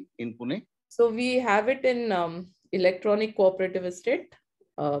facility in Pune? So we have it in Electronic Cooperative Estate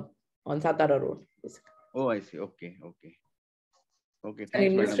on Satara Road, basically. Oh, I see. Okay, okay. Okay, An thanks,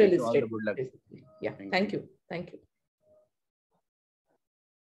 madam. Wish industrial you all the estate, good luck. basically. Yeah, Thank thank you. you. Thank you.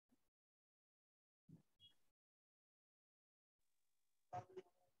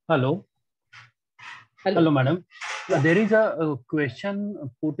 Hello. Hello. Hello, madam. Yeah. There is a question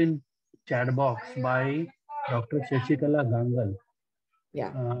put in chat box by Dr. Shashikala Gangal.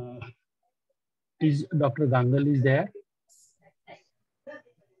 Yeah. Is Dr. Gangal is there?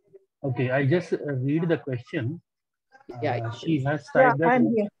 Okay, I just read the question. Yeah. She has typed that.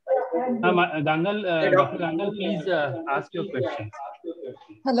 I'm here. Gangal, Dr. Gangal, please ask your questions.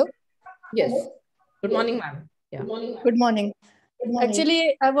 Hello. Yes. Good morning, ma'am. Yeah. Good morning.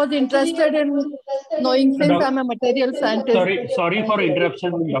 Actually, I was interested in knowing, since I'm a material scientist. Sorry for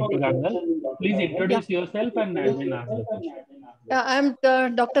interruption, Dr. Gangal. Please introduce yourself and then ask the question. Yeah, I'm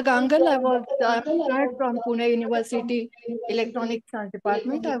Dr. Gangal. I'm retired from Pune University Electronics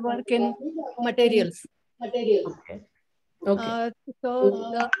Department. I work in materials. Okay. Okay. I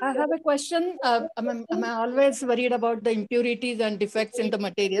have a question. I'm always worried about the impurities and defects in the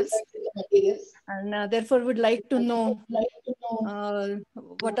materials, and therefore would like to know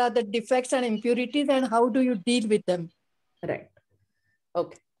what are the defects and impurities and how do you deal with them? Right.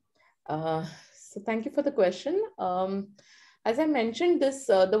 Okay. So thank you for the question. As I mentioned,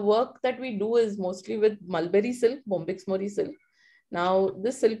 the work that we do is mostly with mulberry silk, Bombyx mori silk. Now,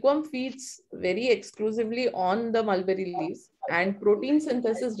 this silkworm feeds very exclusively on the mulberry leaves, and protein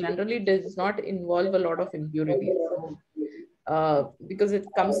synthesis generally does not involve a lot of impurities. Because it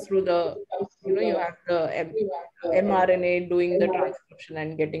comes through the, you have the mRNA doing the transcription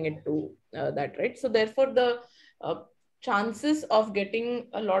and getting it to that, right? So therefore, the chances of getting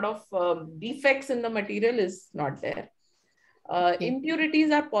a lot of defects in the material is not there.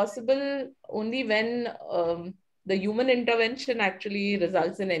 Impurities are possible only when the human intervention actually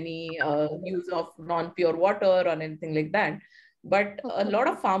results in any use of non-pure water or anything like that. But a lot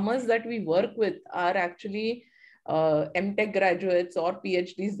of farmers that we work with are actually MTech graduates or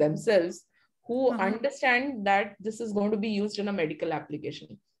PhDs themselves who understand that this is going to be used in a medical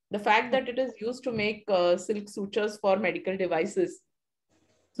application. The fact that it is used to make silk sutures for medical devices,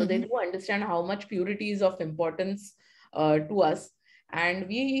 so they do understand how much purity is of importance to us. And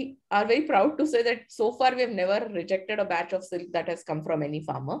we are very proud to say that so far we have never rejected a batch of silk that has come from any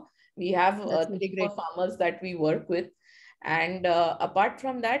farmer. We have 3 farmers that we work with. And apart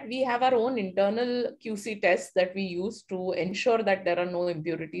from that, we have our own internal QC tests that we use to ensure that there are no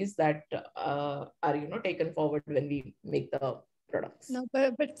impurities that are taken forward when we make the products. No,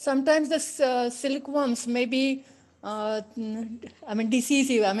 but sometimes the silkworms may be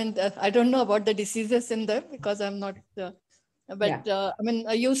decisive. I don't know about the diseases in them because I'm not.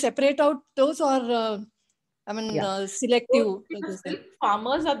 You separate out those or selective.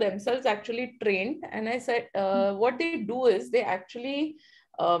 Farmers are themselves actually trained, and I said what they do is they actually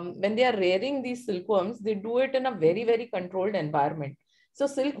when they are rearing these silkworms, they do it in a very, very controlled environment. So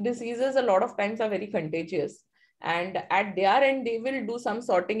silk diseases a lot of times are very contagious. And at their end, they will do some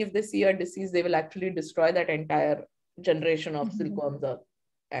sorting. If they see a disease, they will actually destroy that entire generation of silkworms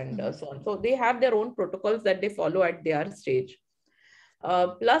and so on. So they have their own protocols that they follow at their stage.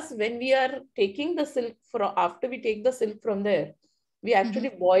 Plus, when we are taking the silk, after we take the silk from there, we actually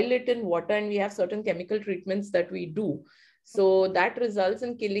boil it in water and we have certain chemical treatments that we do. So that results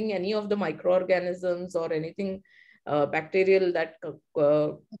in killing any of the microorganisms or anything bacterial that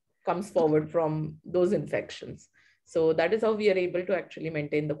comes forward from those infections. So that is how we are able to actually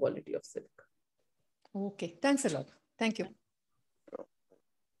maintain the quality of silk. Okay, thanks a lot. Thank you.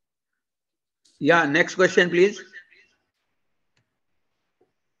 Yeah, next question, please.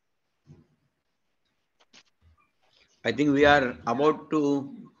 I think we are about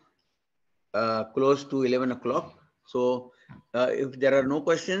to close to 11 o'clock. So if there are no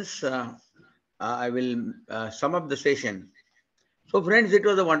questions, I will sum up the session. So friends, it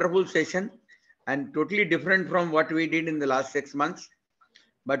was a wonderful session and totally different from what we did in the last 6 months.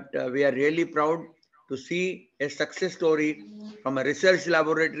 But we are really proud to see a success story from a research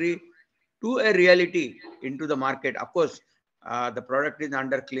laboratory to a reality into the market. Of course, the product is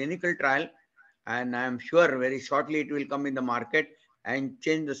under clinical trial, and I am sure very shortly it will come in the market and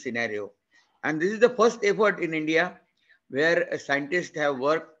change the scenario. And this is the first effort in India where scientists have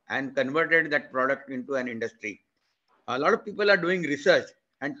worked and converted that product into an industry. A lot of people are doing research,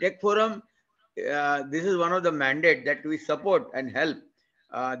 and Tech Forum, this is one of the mandate that we support and help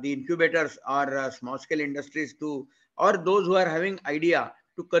the incubators or small scale industries to, or those who are having idea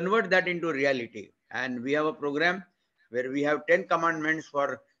to convert that into reality. And we have a program where we have 10 commandments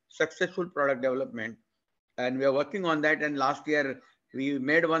for successful product development. And we are working on that. And last year, we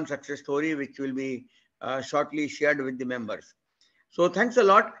made one success story, which will be shortly shared with the members. So thanks a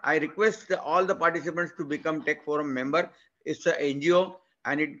lot. I request all the participants to become Tech Forum member. It's an NGO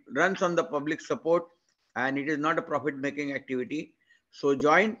and it runs on the public support and it is not a profit-making activity. So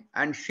join and